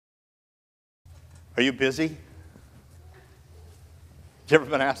Are you busy? You ever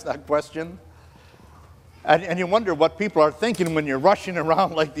been asked that question? And you wonder what people are thinking when you're rushing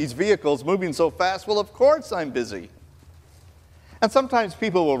around like these vehicles moving so fast. Well, of course I'm busy. And sometimes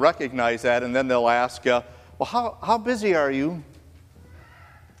people will recognize that and then they'll ask, well, how busy are you?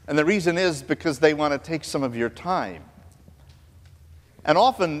 And the reason is because they want to take some of your time. And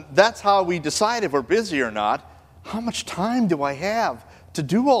often that's how we decide if we're busy or not. How much time do I have to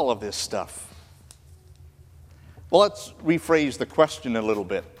do all of this stuff? Well, let's rephrase the question a little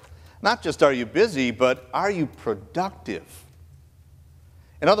bit. Not just are you busy, but are you productive?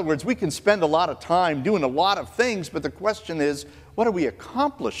 In other words, we can spend a lot of time doing a lot of things, but the question is, what are we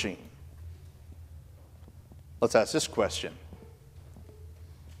accomplishing? Let's ask this question.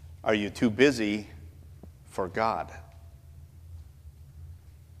 Are you too busy for God?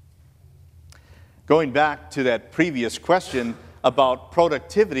 Going back to that previous question about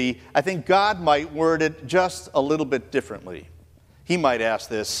productivity, I think God might word it just a little bit differently. He might ask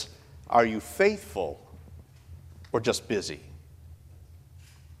this, are you faithful or just busy?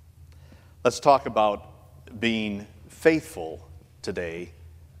 Let's talk about being faithful today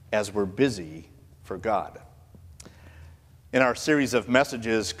as we're busy for God. In our series of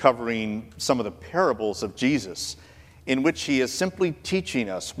messages covering some of the parables of Jesus, in which he is simply teaching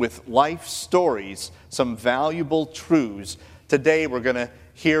us with life stories some valuable truths, today we're going to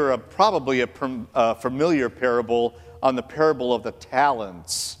hear probably a familiar parable on the parable of the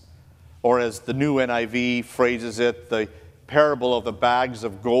talents, or as the new NIV phrases it, the parable of the bags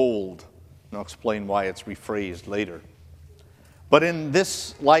of gold. And I'll explain why it's rephrased later. But in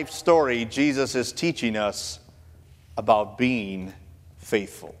this life story, Jesus is teaching us about being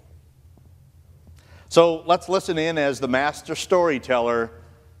faithful. So let's listen in as the master storyteller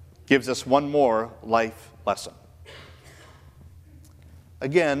gives us one more life lesson.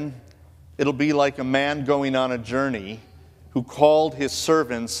 Again, it'll be like a man going on a journey who called his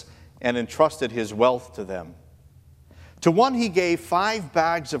servants and entrusted his wealth to them. To one he gave 5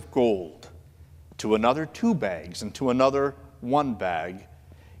 bags of gold, to another 2 bags, and to another 1 bag,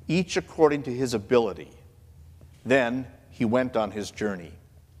 each according to his ability. Then he went on his journey.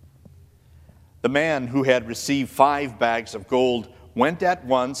 The man who had received 5 bags of gold went at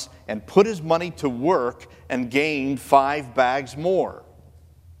once and put his money to work and gained 5 bags more.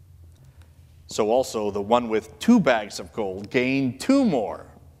 So also the one with 2 bags of gold gained 2 more.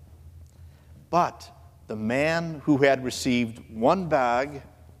 But the man who had received 1 bag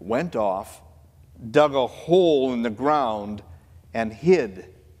went off, dug a hole in the ground, and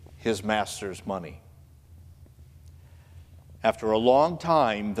hid his master's money. After a long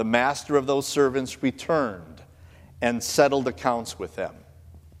time, the master of those servants returned and settled accounts with them.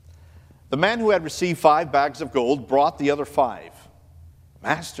 The man who had received 5 bags of gold brought the other 5.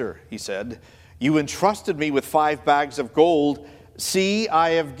 "Master," he said, "you entrusted me with 5 bags of gold. See,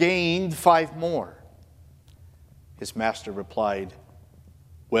 I have gained 5 more." His master replied,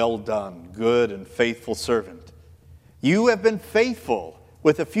 "Well done, good and faithful servant. You have been faithful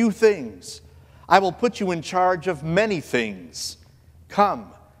with a few things. I will put you in charge of many things.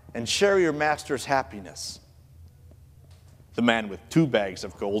 Come and share your master's happiness." The man with 2 bags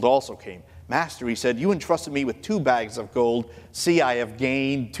of gold also came. "Master," he said, "you entrusted me with 2 bags of gold. See, I have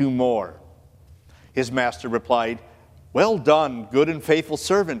gained 2 more." His master replied, "Well done, good and faithful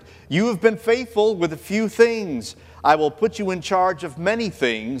servant. You have been faithful with a few things. I will put you in charge of many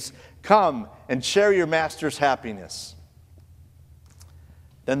things. Come and share your master's happiness."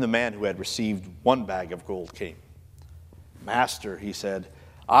 Then the man who had received 1 bag of gold came. "Master," he said,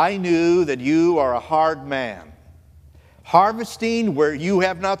 "I knew that you are a hard man, harvesting where you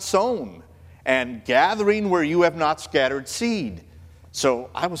have not sown, and gathering where you have not scattered seed. So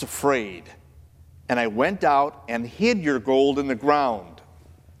I was afraid, and I went out and hid your gold in the ground.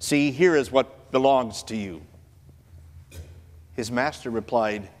 See, here is what belongs to you." His master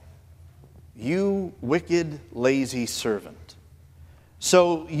replied, "You wicked, lazy servant.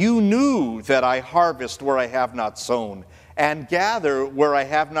 So you knew that I harvest where I have not sown, and gather where I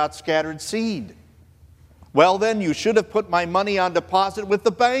have not scattered seed. Well, then you should have put my money on deposit with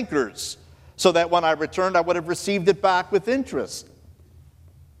the bankers, so that when I returned I would have received it back with interest.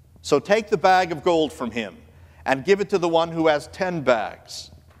 So take the bag of gold from him, and give it to the one who has 10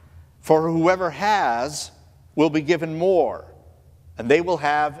 bags. For whoever has will be given more, and they will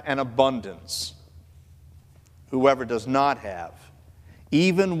have an abundance. Whoever does not have,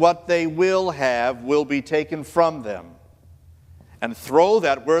 even what they will have will be taken from them. And throw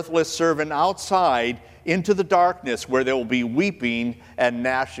that worthless servant outside into the darkness, where there will be weeping and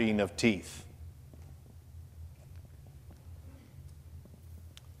gnashing of teeth."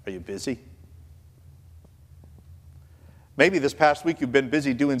 Are you busy? Maybe this past week you've been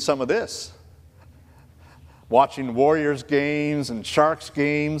busy doing some of this. Watching Warriors games and Sharks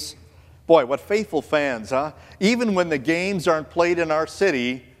games. Boy, what faithful fans, huh? Even when the games aren't played in our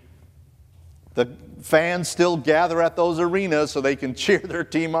city, the fans still gather at those arenas so they can cheer their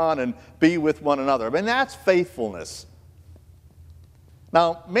team on and be with one another. I mean, that's faithfulness.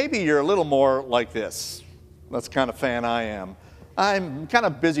 Now, maybe you're a little more like this. That's the kind of fan I am. I'm kind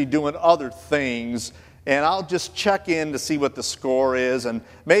of busy doing other things, and I'll just check in to see what the score is, and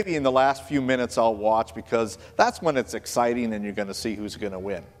maybe in the last few minutes I'll watch, because that's when it's exciting and you're going to see who's going to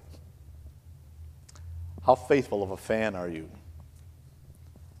win. How faithful of a fan are you?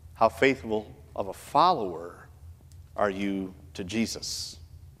 How faithful of a follower are you to Jesus?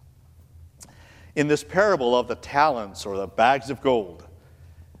 In this parable of the talents or the bags of gold,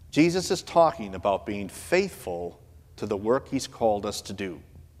 Jesus is talking about being faithful to the work he's called us to do.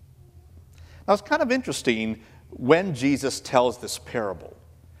 Now, it's kind of interesting when Jesus tells this parable.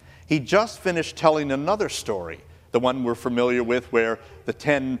 He just finished telling another story, the one we're familiar with, where the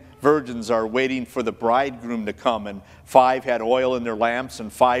 10 virgins are waiting for the bridegroom to come, and 5 had oil in their lamps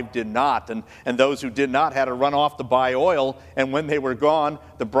and 5 did not. And those who did not had to run off to buy oil, and when they were gone,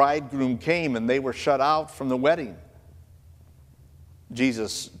 the bridegroom came and they were shut out from the wedding.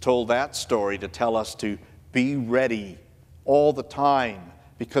 Jesus told that story to tell us to be ready all the time,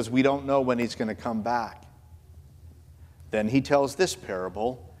 because we don't know when he's going to come back. Then he tells this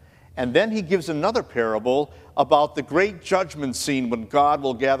parable, and then he gives another parable about the great judgment scene when God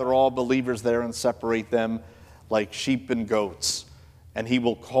will gather all believers there and separate them like sheep and goats. And he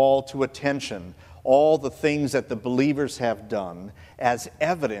will call to attention all the things that the believers have done as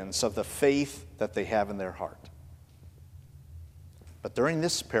evidence of the faith that they have in their heart. But during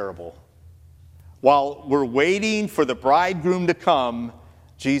this parable, while we're waiting for the bridegroom to come,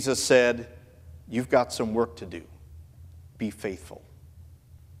 Jesus said, "You've got some work to do. Be faithful."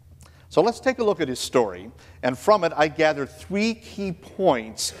 So let's take a look at his story, and from it I gather 3 key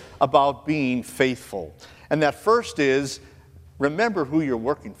points about being faithful. And that first is, remember who you're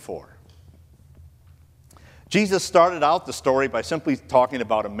working for. Jesus started out the story by simply talking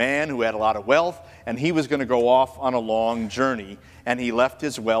about a man who had a lot of wealth, and he was going to go off on a long journey, and he left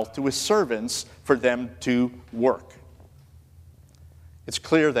his wealth to his servants for them to work. It's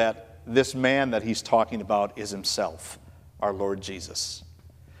clear that this man that he's talking about is himself, our Lord Jesus,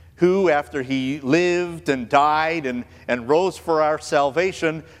 who, after he lived and died and rose for our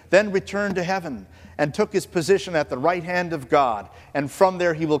salvation, then returned to heaven and took his position at the right hand of God. And from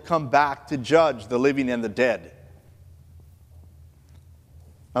there he will come back to judge the living and the dead.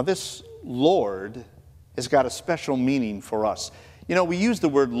 Now, this Lord has got a special meaning for us. You know, we use the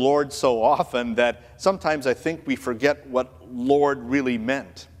word Lord so often that sometimes I think we forget what Lord really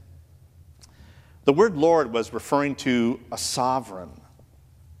meant. The word Lord was referring to a sovereign,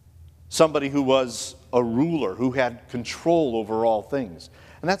 somebody who was a ruler, who had control over all things.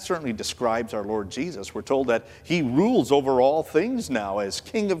 And that certainly describes our Lord Jesus. We're told that he rules over all things now as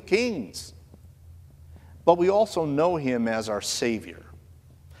King of Kings. But we also know him as our Savior,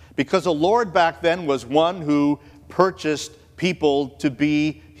 because a Lord back then was one who purchased people to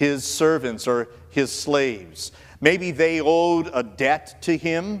be his servants or his slaves. Maybe they owed a debt to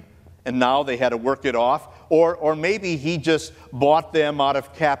him, and now they had to work it off. Or maybe he just bought them out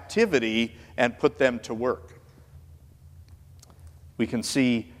of captivity and put them to work. We can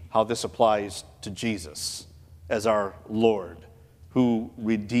see how this applies to Jesus as our Lord, who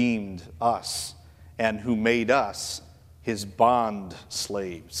redeemed us and who made us his bond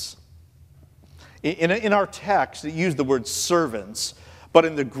slaves. In our text, it used the word servants, but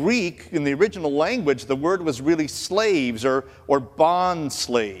in the Greek, in the original language, the word was really slaves or bond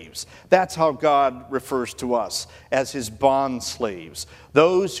slaves. That's how God refers to us, as his bond slaves,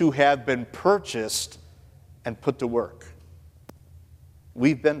 those who have been purchased and put to work.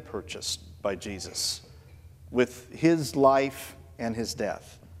 We've been purchased by Jesus with his life and his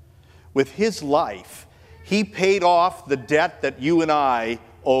death. With his life, he paid off the debt that you and I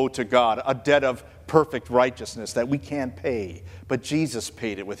owe to God, a debt of perfect righteousness that we can't pay. But Jesus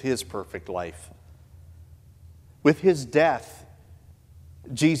paid it with his perfect life. With his death,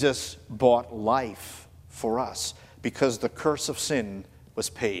 Jesus bought life for us because the curse of sin was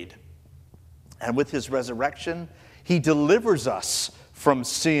paid. And with his resurrection, he delivers us from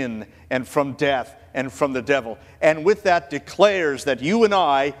sin and from death and from the devil. And with that declares that you and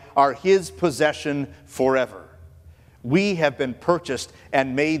I are his possession forever. We have been purchased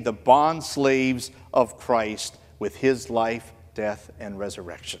and made the bond slaves of Christ with his life, death, and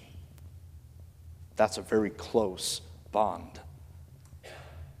resurrection. That's a very close bond.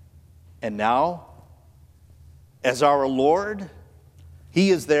 And now, As our Lord, He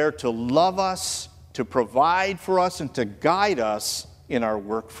is there to love us, to provide for us, and to guide us in our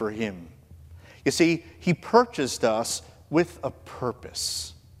work for Him. You see, He purchased us with a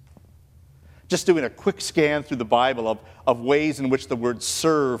purpose. Just doing a quick scan through the Bible of ways in which the word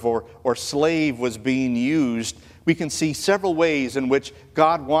serve or slave was being used, we can see several ways in which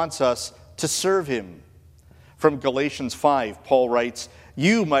God wants us to serve Him. From Galatians 5, Paul writes,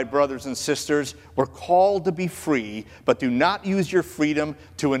 "You, my brothers and sisters, were called to be free, but do not use your freedom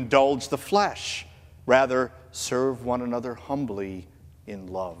to indulge the flesh. Rather, serve one another humbly in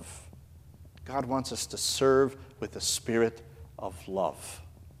love." God wants us to serve with the spirit of love.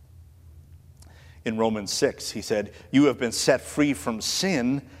 In Romans 6, he said, "You have been set free from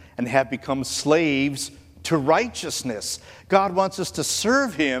sin and have become slaves to righteousness." God wants us to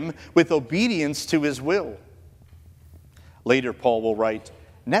serve Him with obedience to His will. Later, Paul will write,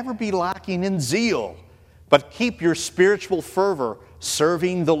 "Never be lacking in zeal, but keep your spiritual fervor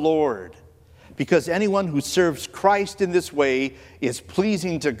serving the Lord. Because anyone who serves Christ in this way is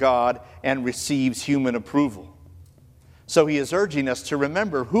pleasing to God and receives human approval." So he is urging us to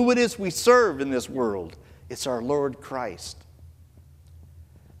remember who it is we serve in this world. It's our Lord Christ.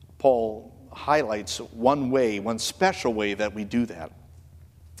 Paul highlights one way, one special way that we do that,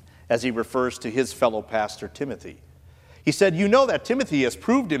 as he refers to his fellow pastor Timothy. He said, "You know that Timothy has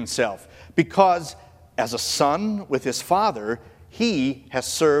proved himself because as a son with his father, he has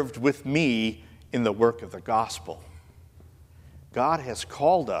served with me in the work of the gospel." God has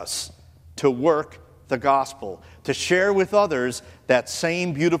called us to work the gospel, to share with others that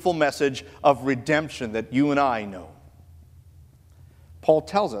same beautiful message of redemption that you and I know. Paul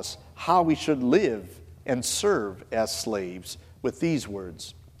tells us how we should live and serve as slaves with these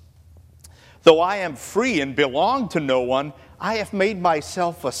words. "Though I am free and belong to no one, I have made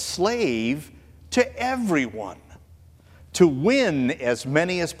myself a slave to everyone, to win as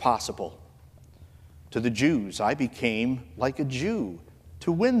many as possible. To the Jews, I became like a Jew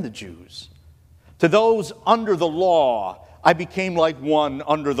to win the Jews. To those under the law, I became like one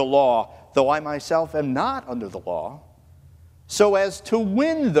under the law, though I myself am not under the law, so as to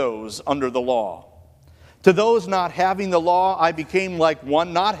win those under the law. To those not having the law, I became like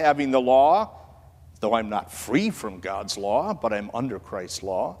one not having the law, though I'm not free from God's law, but I'm under Christ's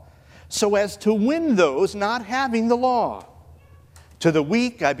law, so as to win those not having the law. To the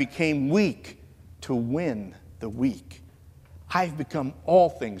weak, I became weak to win the weak. I've become all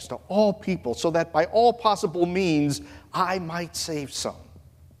things to all people, so that by all possible means I might save some."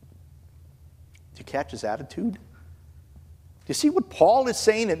 Do you catch his attitude? Do you see what Paul is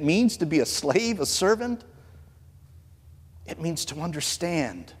saying it means to be a slave, a servant? It means to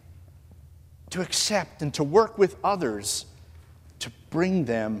understand, to accept, and to work with others to bring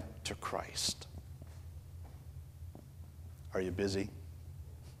them to Christ. Are you busy?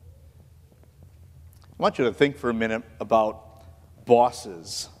 I want you to think for a minute about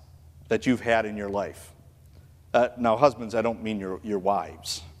bosses that you've had in your life. Now, husbands, I don't mean your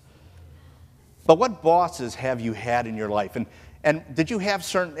wives. But what bosses have you had in your life? And did you have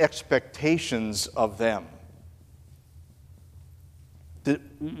certain expectations of them?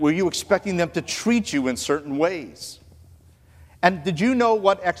 Were you expecting them to treat you in certain ways? And did you know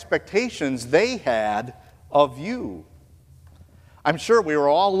what expectations they had of you? I'm sure we were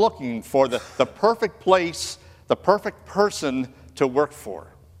all looking for the perfect place, the perfect person to work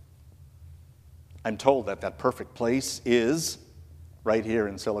for. I'm told that perfect place is right here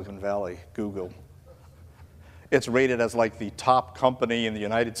in Silicon Valley, Google. It's rated as like the top company in the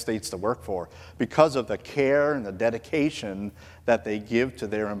United States to work for because of the care and the dedication that they give to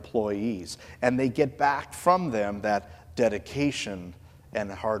their employees. And they get back from them that dedication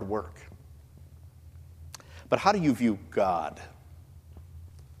and hard work. But how do you view God?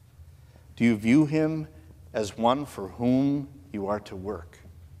 Do you view Him as one for whom you are to work?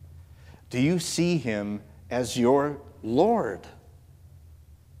 Do you see Him as your Lord,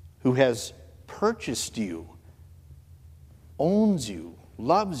 who has purchased you, owns you,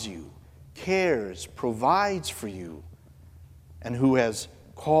 loves you, cares, provides for you, and who has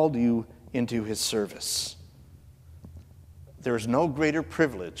called you into His service? There is no greater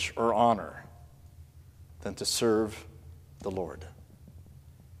privilege or honor than to serve the Lord.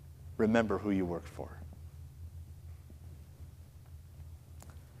 Remember who you work for.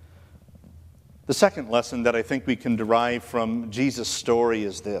 The second lesson that I think we can derive from Jesus' story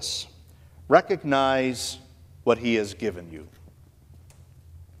is this: recognize what He has given you.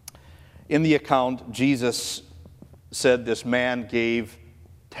 In the account, Jesus said this man gave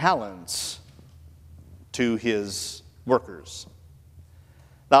talents to his workers.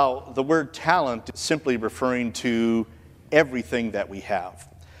 Now, the word talent is simply referring to everything that we have.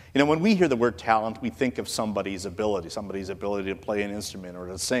 You know, when we hear the word talent, we think of somebody's ability to play an instrument or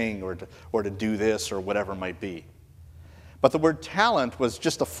to sing or to do this or whatever it might be. But the word talent was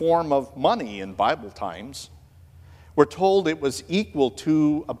just a form of money in Bible times. We're told it was equal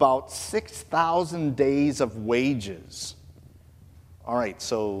to about 6,000 days of wages. All right,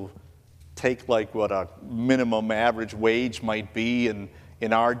 so take like what a minimum average wage might be in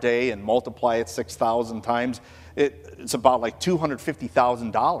our day and multiply it 6,000 times. It's about like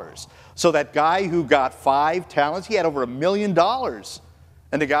 $250,000. So that guy who got 5 talents, he had over $1 million.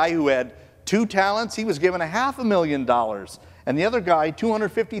 And the guy who had 2 talents, he was given $500,000. And the other guy,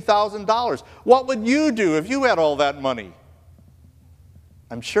 $250,000. What would you do if you had all that money?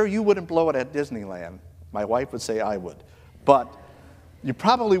 I'm sure you wouldn't blow it at Disneyland. My wife would say I would. But you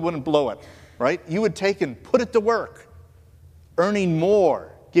probably wouldn't blow it, right? You would take and put it to work, earning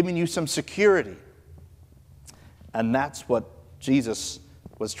more, giving you some security. And that's what Jesus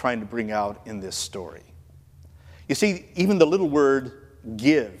was trying to bring out in this story. You see, even the little word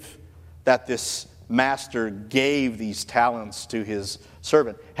give that this master gave these talents to his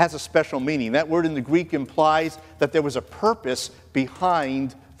servant has a special meaning. That word in the Greek implies that there was a purpose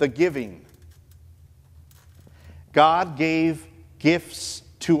behind the giving. God gave gifts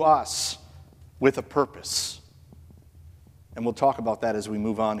to us with a purpose. And we'll talk about that as we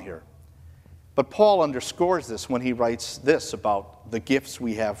move on here. But Paul underscores this when he writes this about the gifts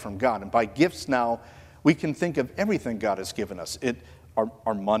we have from God. And by gifts now, we can think of everything God has given us.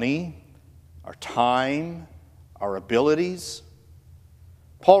 Our money, our time, our abilities.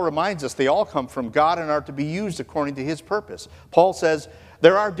 Paul reminds us they all come from God and are to be used according to his purpose. Paul says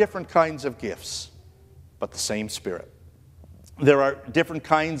there are different kinds of gifts, but the same Spirit. There are different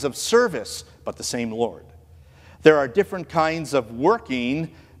kinds of service, but the same Lord. There are different kinds of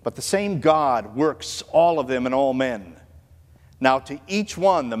working, but the same God works all of them in all men. Now to each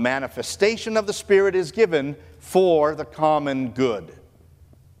one, the manifestation of the Spirit is given for the common good.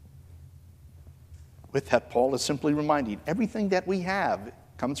 With that, Paul is simply reminding everything that we have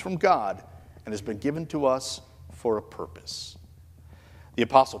comes from God and has been given to us for a purpose. The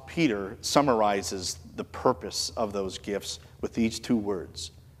Apostle Peter summarizes the purpose of those gifts with these 2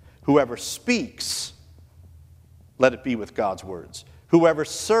 words. Whoever speaks, let it be with God's words. Whoever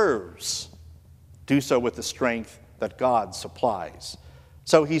serves, do so with the strength that God supplies.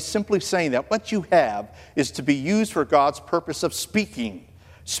 So he's simply saying that what you have is to be used for God's purpose of speaking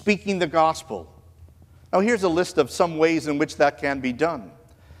the gospel. Now here's a list of some ways in which that can be done.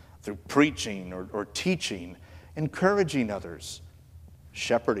 Through preaching or teaching, encouraging others,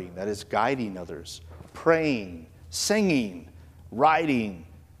 shepherding, that is guiding others, praying, singing, writing,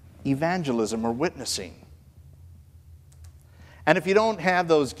 evangelism or witnessing. And if you don't have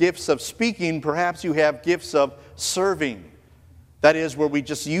those gifts of speaking, perhaps you have gifts of serving. That is, where we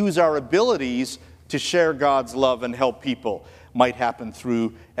just use our abilities to share God's love and help people. Might happen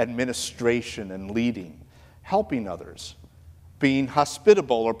through administration and leading, helping others, being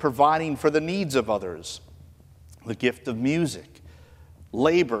hospitable or providing for the needs of others. The gift of music,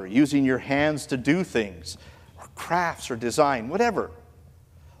 labor, using your hands to do things, or crafts or design, whatever.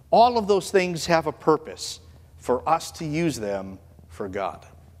 All of those things have a purpose for us to use them for God.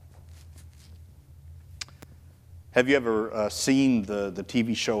 Have you ever seen the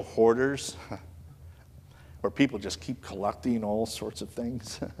TV show Hoarders? Where people just keep collecting all sorts of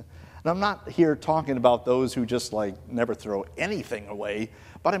things. And I'm not here talking about those who just never throw anything away,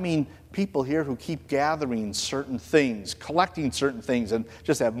 but I mean people here who keep gathering certain things, collecting certain things, and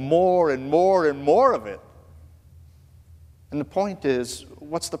just have more and more and more of it. And the point is,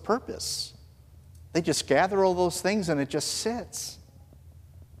 what's the purpose? They just gather all those things and it just sits.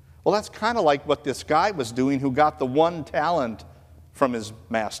 Well, that's kind of like what this guy was doing who got the 1 talent from his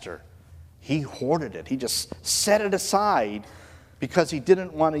master. He hoarded it. He just set it aside because he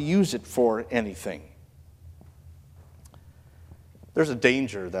didn't want to use it for anything. There's a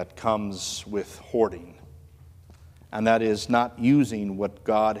danger that comes with hoarding, and that is not using what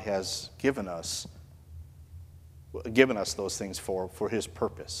God has given us those things for his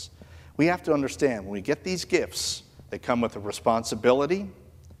purpose. We have to understand when we get these gifts, they come with a responsibility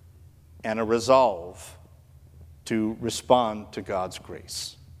and a resolve to respond to God's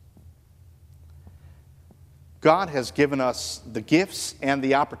grace. God has given us the gifts and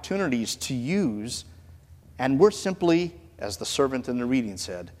the opportunities to use, and we're simply, as the servant in the reading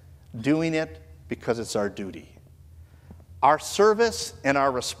said, doing it because it's our duty. Our service and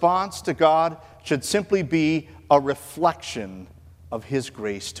our response to God should simply be a reflection of his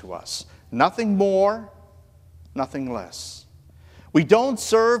grace to us. Nothing more, nothing less. We don't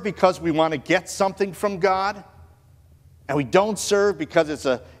serve because we want to get something from God, and we don't serve because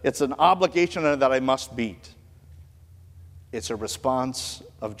it's an obligation that I must meet. It's a response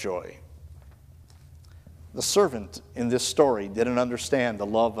of joy. The servant in this story didn't understand the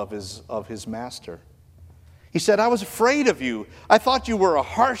love of his master. He said, "I was afraid of you. I thought you were a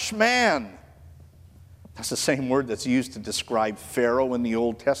harsh man." That's the same word that's used to describe Pharaoh in the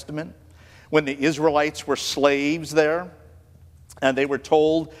Old Testament. When the Israelites were slaves there, and they were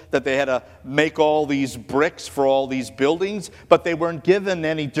told that they had to make all these bricks for all these buildings, but they weren't given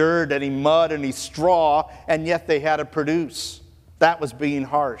any dirt, any mud, any straw, and yet they had to produce. That was being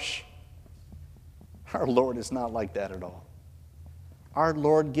harsh. Our Lord is not like that at all. Our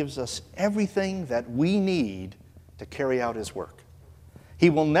Lord gives us everything that we need to carry out His work. He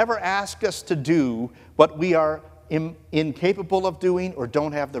will never ask us to do what we are incapable of doing or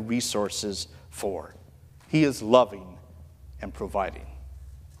don't have the resources for. He is loving and providing.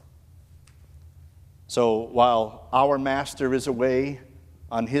 So while our Master is away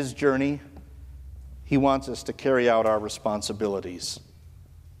on His journey, He wants us to carry out our responsibilities.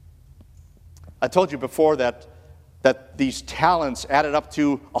 I told you before that these talents added up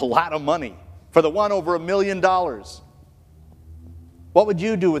to a lot of money. For the one, over $1 million. What would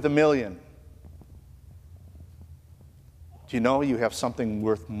you do with $1 million? Do you know you have something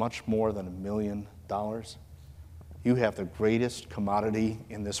worth much more than $1 million? You have the greatest commodity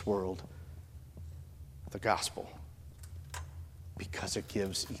in this world, the gospel, because it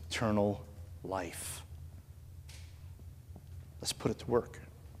gives eternal life. Let's put it to work.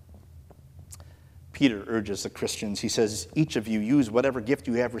 Peter urges the Christians, he says, each of you use whatever gift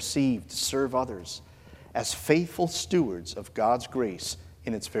you have received to serve others as faithful stewards of God's grace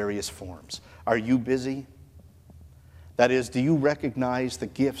in its various forms. Are you busy? That is, do you recognize the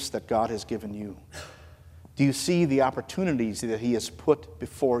gifts that God has given you? Do you see the opportunities that He has put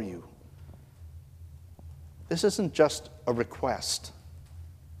before you? This isn't just a request.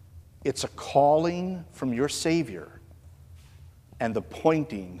 It's a calling from your Savior and the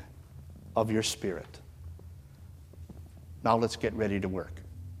pointing of your Spirit. Now let's get ready to work.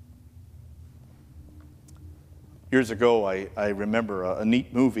 Years ago, I remember a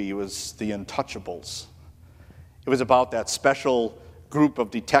neat movie. It was The Untouchables. It was about that special group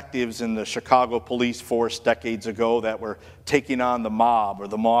of detectives in the Chicago police force decades ago that were taking on the mob or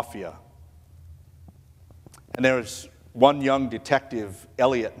the mafia. And there was one young detective,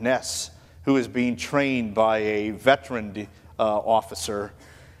 Elliot Ness, who was being trained by a veteran officer.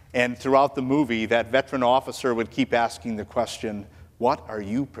 And throughout the movie, that veteran officer would keep asking the question, "What are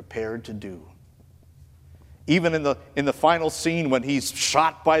you prepared to do?" Even in the final scene when he's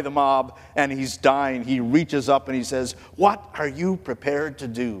shot by the mob and he's dying, he reaches up and he says, "What are you prepared to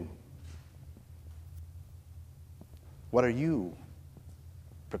do?" What are you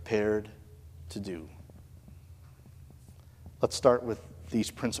prepared to do? Let's start with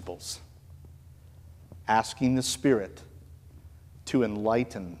these principles. Asking the Spirit to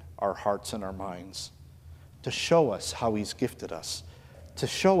enlighten our hearts and our minds, to show us how He's gifted us, to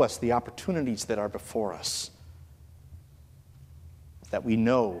show us the opportunities that are before us, that we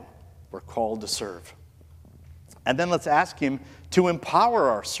know we're called to serve. And then let's ask Him to empower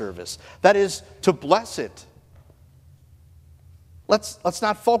our service, that is, to bless it. Let's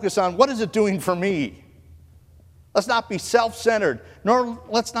not focus on what is it doing for me. Let's not be self-centered, nor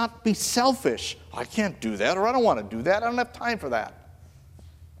let's not be selfish. I can't do that, or I don't want to do that. I don't have time for that.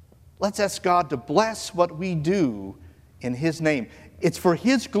 Let's ask God to bless what we do in His name. It's for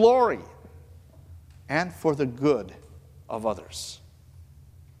His glory and for the good of others.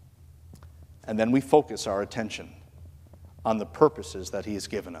 And then we focus our attention on the purposes that He has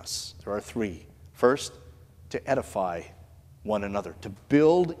given us. There are three. First, to edify one another, to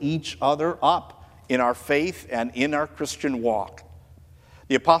build each other up in our faith and in our Christian walk.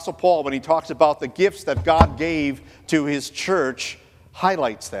 The Apostle Paul, when he talks about the gifts that God gave to His church,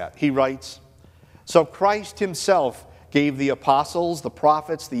 highlights that. He writes, "So Christ Himself gave the apostles, the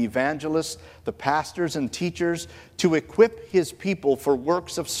prophets, the evangelists, the pastors and teachers to equip His people for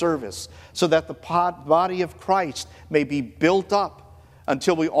works of service, so that the body of Christ may be built up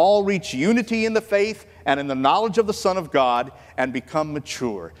until we all reach unity in the faith and in the knowledge of the Son of God and become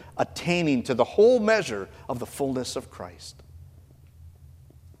mature, attaining to the whole measure of the fullness of Christ."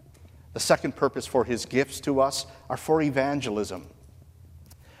 The second purpose for His gifts to us are for evangelism.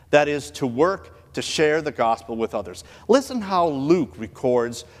 That is, to work to share the gospel with others. Listen how Luke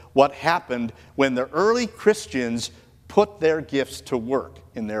records what happened when the early Christians put their gifts to work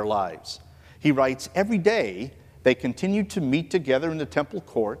in their lives. He writes, "Every day they continued to meet together in the temple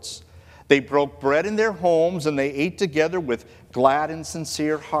courts. They broke bread in their homes, and they ate together with glad and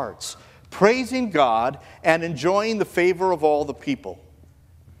sincere hearts, praising God and enjoying the favor of all the people.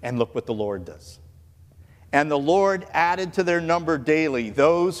 And look what the Lord does. And the Lord added to their number daily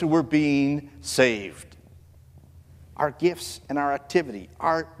those who were being saved. Our gifts and our activity,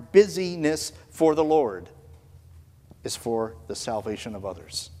 our busyness for the Lord is for the salvation of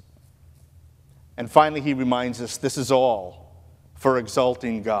others. And finally, he reminds us this is all for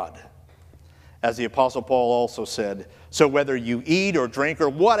exalting God. As the Apostle Paul also said, so whether you eat or drink or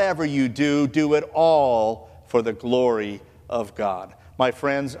whatever you do, do it all for the glory of God. My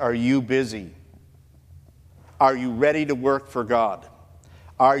friends, are you busy? Are you ready to work for God?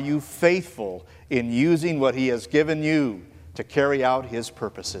 Are you faithful in using what he has given you to carry out his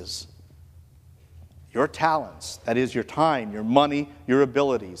purposes? Your talents, that is your time, your money, your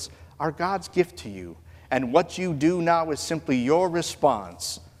abilities, are God's gift to you. And what you do now is simply your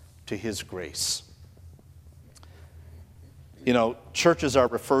response to his grace. You know, churches are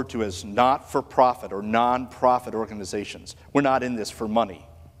referred to as not-for-profit or non-profit organizations. We're not in this for money.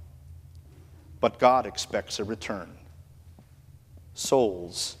 But God expects a return.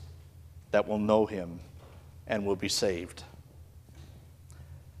 Souls that will know him and will be saved.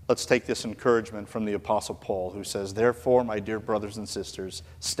 Let's take this encouragement from the Apostle Paul, who says, therefore, my dear brothers and sisters,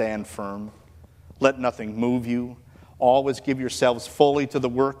 stand firm. Let nothing move you. Always give yourselves fully to the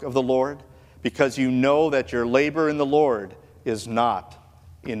work of the Lord, because you know that your labor in the Lord is not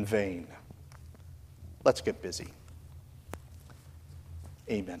in vain. Let's get busy.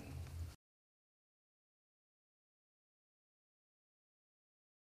 Amen.